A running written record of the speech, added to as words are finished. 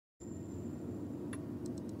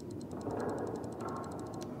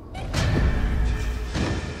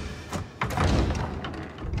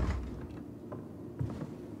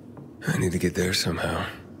need to get there somehow.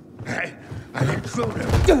 Hey, I need soda.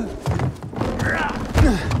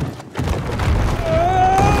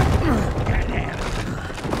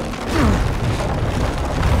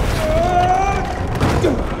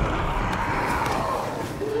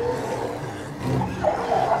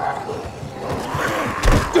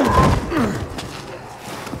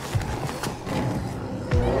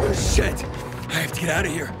 Shit! I have to get out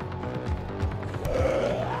of here.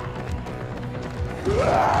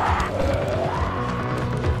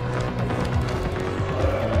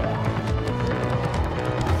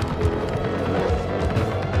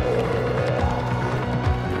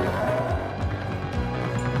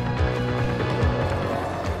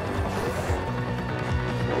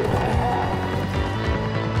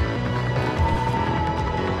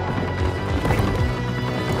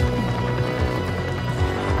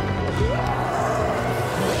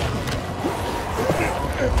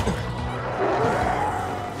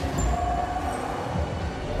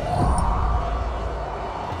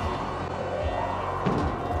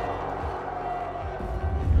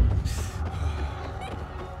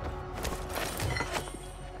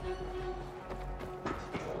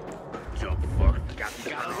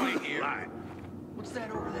 What's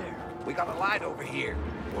that over there? We got a light over here.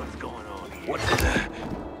 What's going on here? What's that?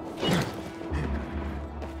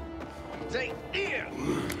 Say, here!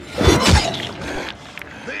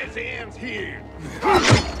 This ends here.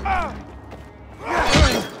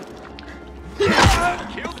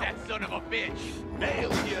 Kill that son of a bitch!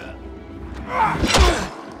 Nail ya!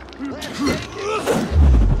 Let's take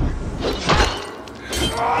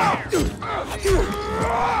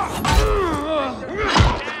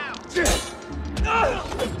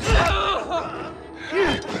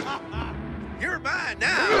You're mine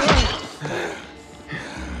now.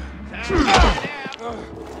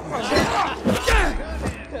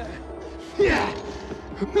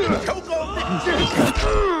 Choke on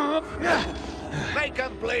this. Make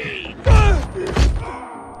them bleed.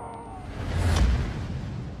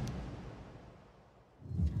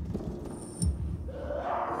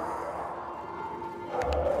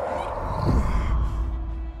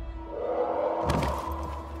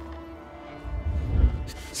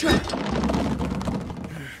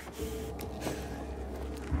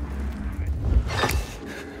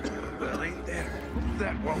 Well, ain't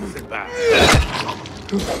that walks it by?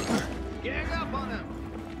 Gang up on him!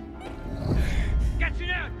 Got you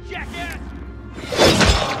now, jackass!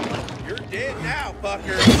 You're dead now,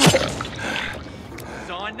 fucker! It's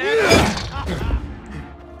on now!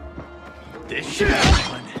 This shit is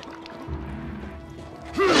fun.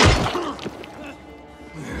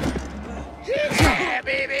 Yeah,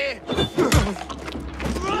 baby!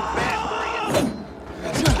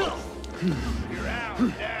 You're out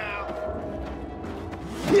now!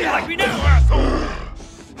 Like me now, asshole!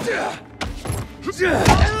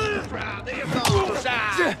 Try this on the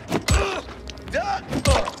side! Duck!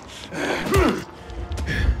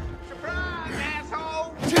 Surprise, asshole!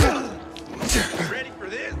 Ready for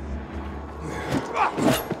this?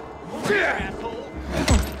 Asshole!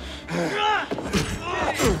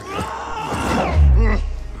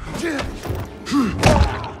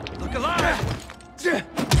 Look alive! This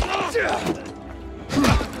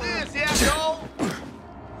asshole!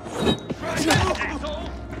 Asshole!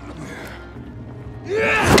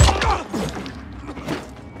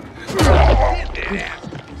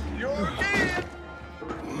 You're dead!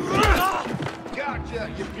 Gotcha,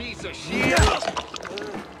 you piece of shit!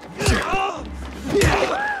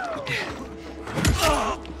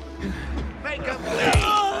 Make them bleed!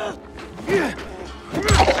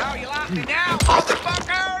 How you like me now,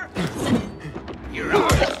 motherfucker? You're on!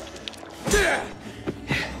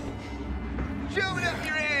 Shove it up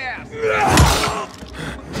your ass!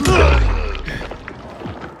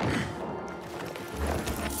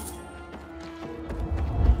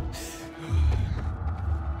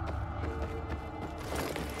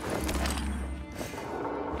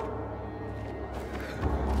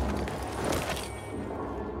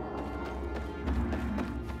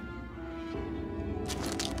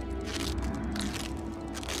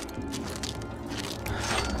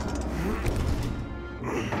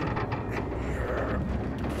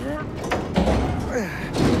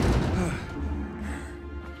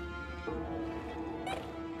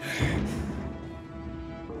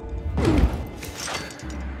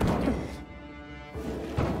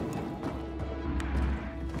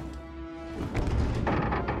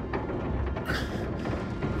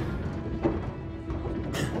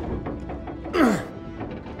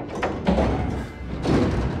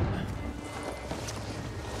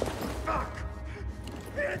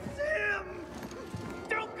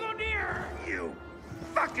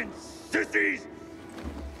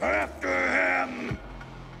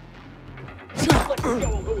 Let's show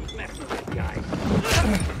him who's messing with, guys.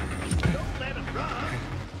 Don't let him run.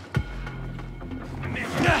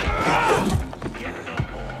 Get the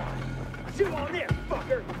horn. Chew on this,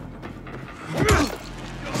 fucker.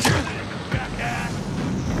 Jackass.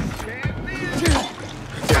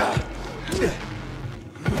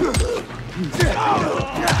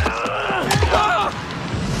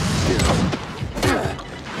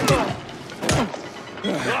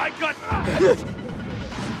 I got.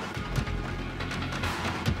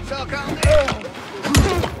 Suck on this.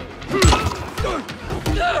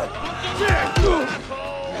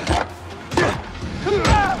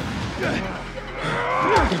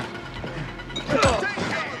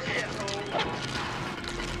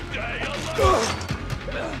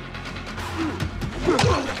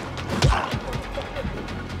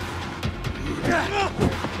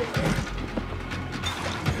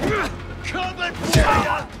 Coming for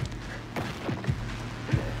ya!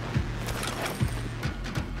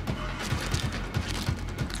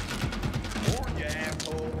 More, you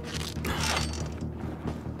asshole.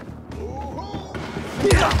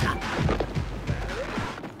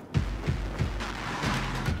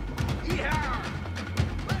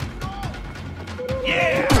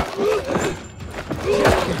 Yeah!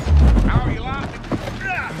 How are you laughing?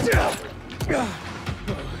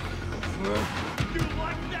 You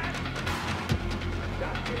like that?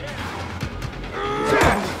 Gotcha now.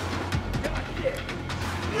 Gotcha.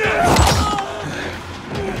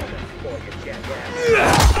 Boy, you jackass.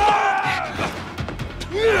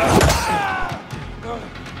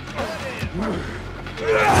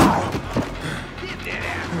 Get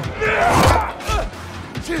that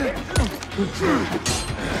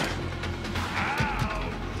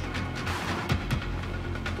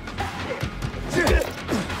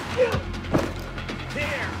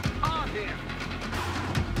There, on him.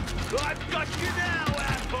 I've got you now,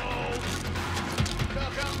 asshole.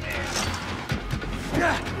 Suck on this.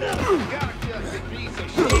 Gotcha, you piece of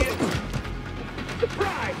shit.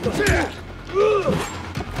 Surprise!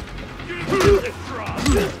 You this drop.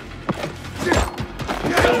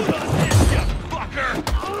 Hold on this, you fucker.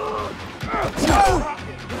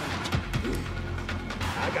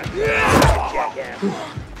 I got you, jackass.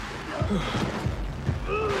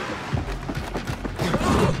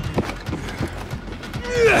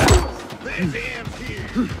 There's hams here.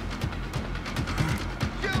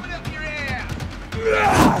 Shove it up your ass.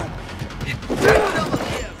 Some of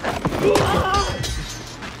this. Drop.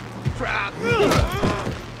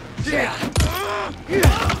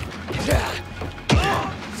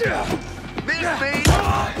 This means.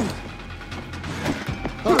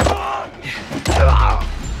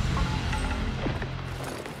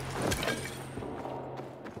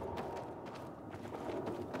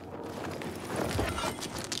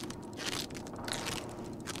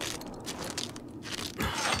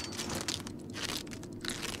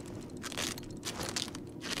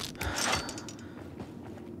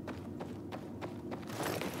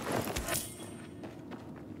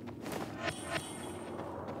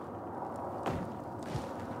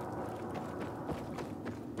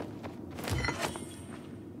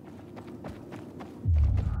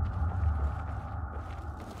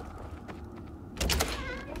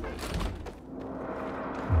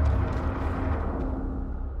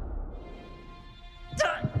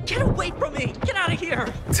 Get away from me! Get out of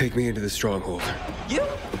here! Take me into the stronghold. You?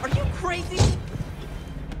 Are you crazy?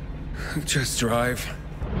 Just drive.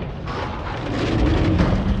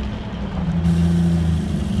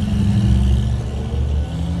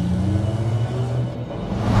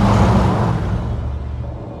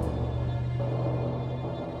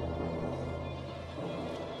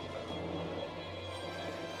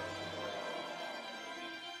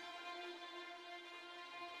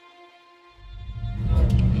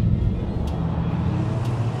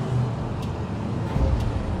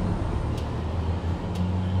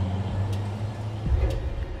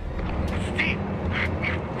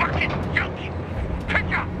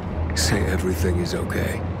 Say everything is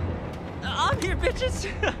okay. I'm here, bitches!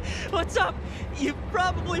 What's up? You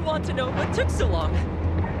probably want to know what took so long.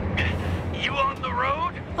 You on the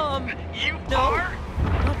road? You no. are?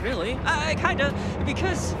 Not really. I kinda,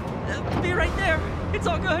 because... be right there. It's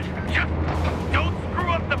all good. Just don't screw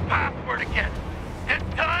up the password again. This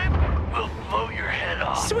time, we'll blow your head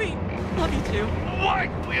off. Sweet. Love you too. Why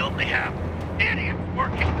do we only have idiots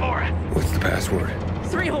working for us? What's the password?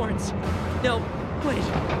 3 horns. No, wait.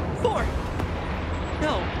 4.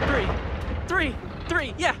 No, 3. 3.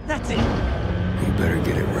 3. Yeah, that's it. You better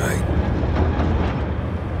get it right.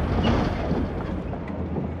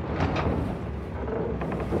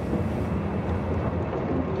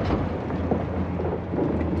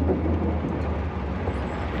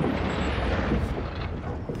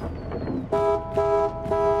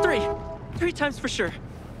 3 times for sure.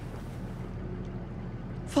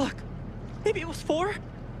 Fuck. Maybe it was 4?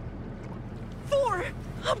 4!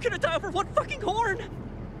 I'm gonna die over 1 fucking horn!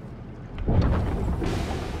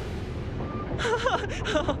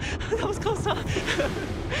 That was close, huh?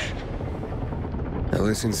 Now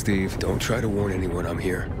listen, Steve, don't try to warn anyone I'm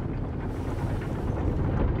here.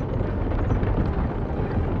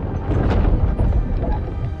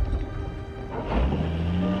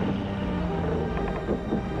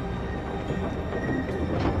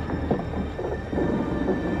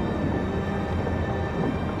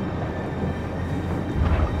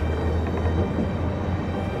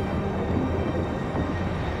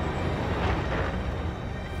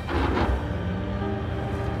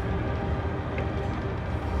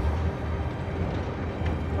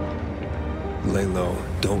 Lay low.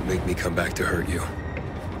 Don't make me come back to hurt you.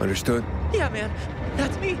 Understood? Yeah, man.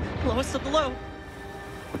 That's me. Lowest of the low.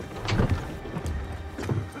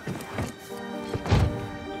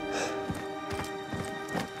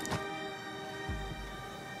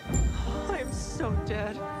 I am so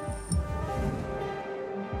dead.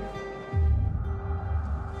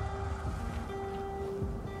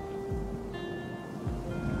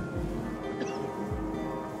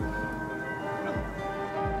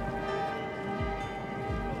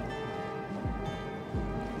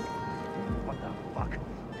 What the fuck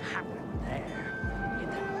happened there? In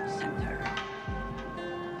the center?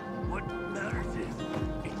 What matters is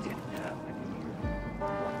it didn't happen here.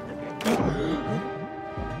 What's the game?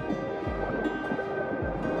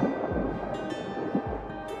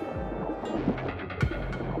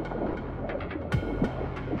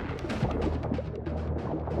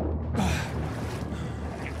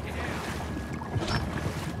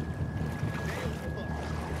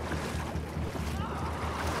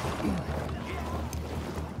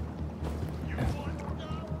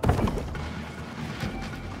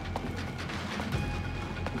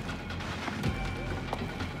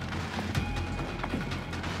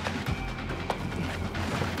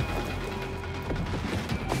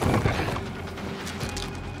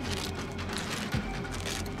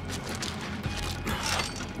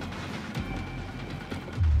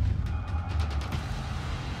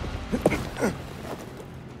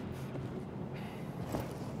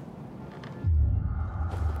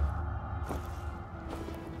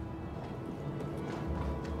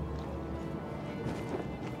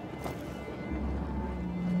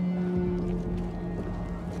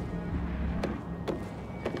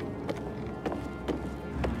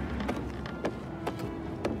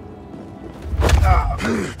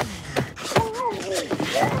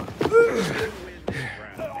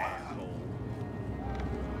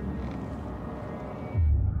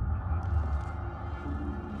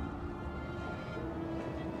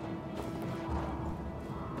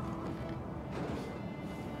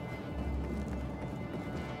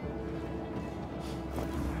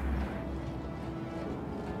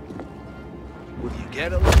 Will you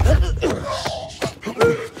get a little?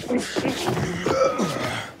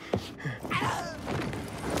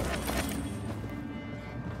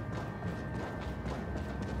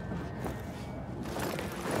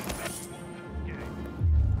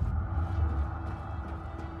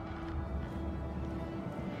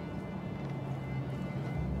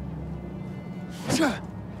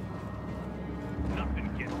 Nothing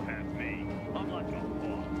gets past me. I'm like a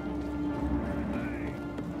hawk.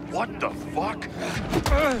 What the fuck?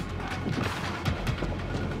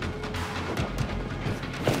 How?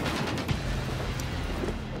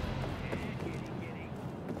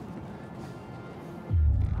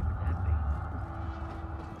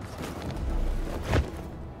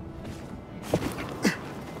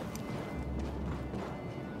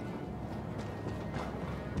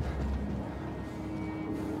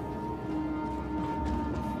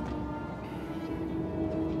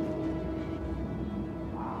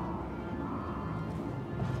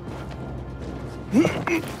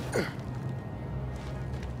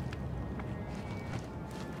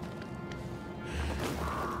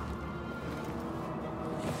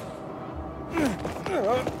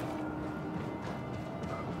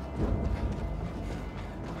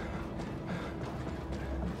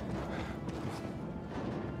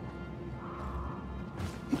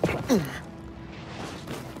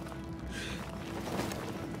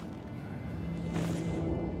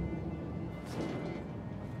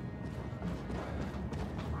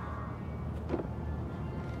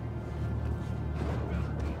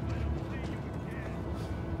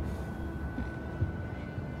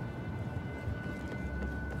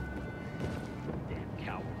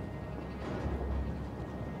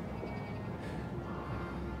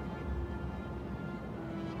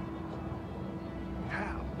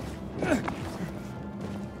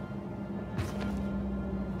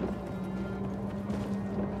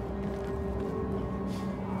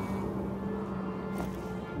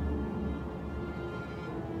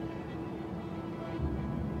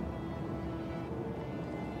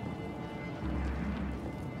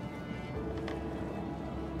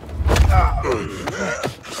 Oh,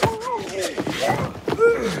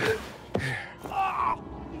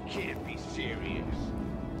 you can't be serious.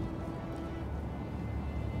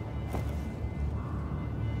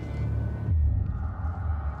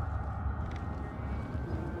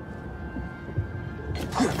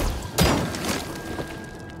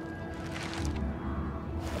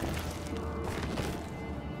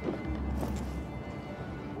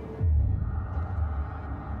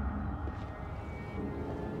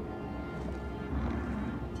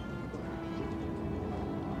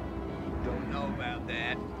 Don't know about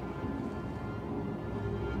that.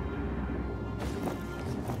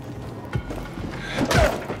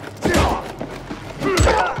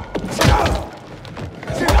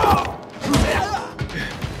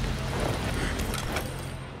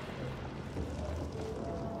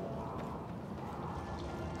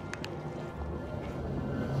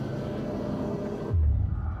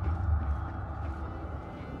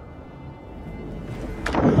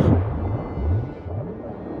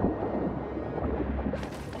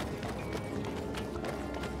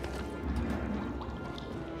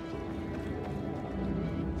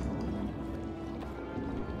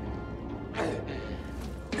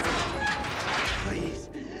 Please.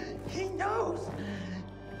 He knows.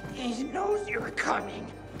 He knows you're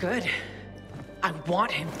coming. Good. I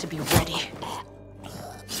want him to be ready.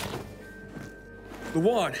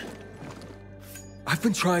 Luan! I've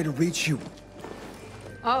been trying to reach you.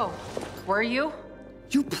 Oh, were you?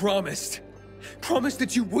 You promised. Promised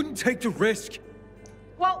that you wouldn't take the risk.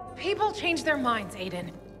 Well, people change their minds,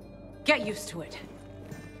 Aiden. Get used to it.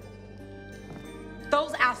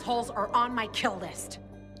 Those assholes are on my kill list.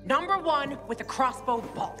 Number 1 with a crossbow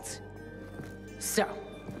bolt. So,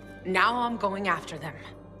 now I'm going after them.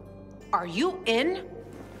 Are you in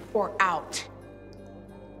or out?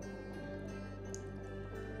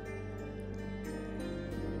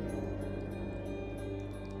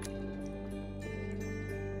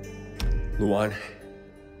 Luan,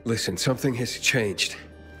 listen, something has changed.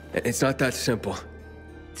 It's not that simple.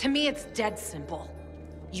 To me, it's dead simple.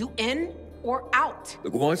 You in or out?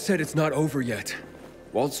 Look, Luan said it's not over yet.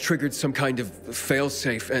 Walt's triggered some kind of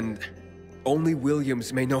failsafe, and only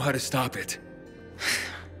Williams may know how to stop it.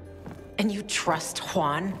 And you trust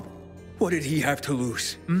Juan? What did he have to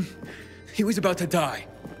lose? He was about to die.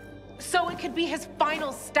 So it could be his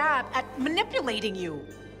final stab at manipulating you.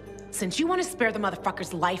 Since you want to spare the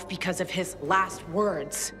motherfucker's life because of his last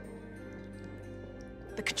words.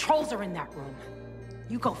 The controls are in that room.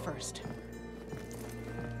 You go first.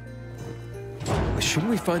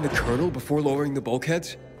 Shouldn't we find the Colonel before lowering the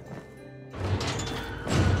bulkheads?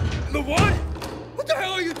 Luan! What the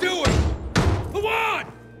hell are you doing?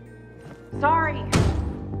 Luan! Sorry.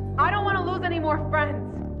 I don't want to lose any more friends.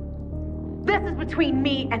 This is between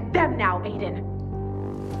me and them now, Aiden.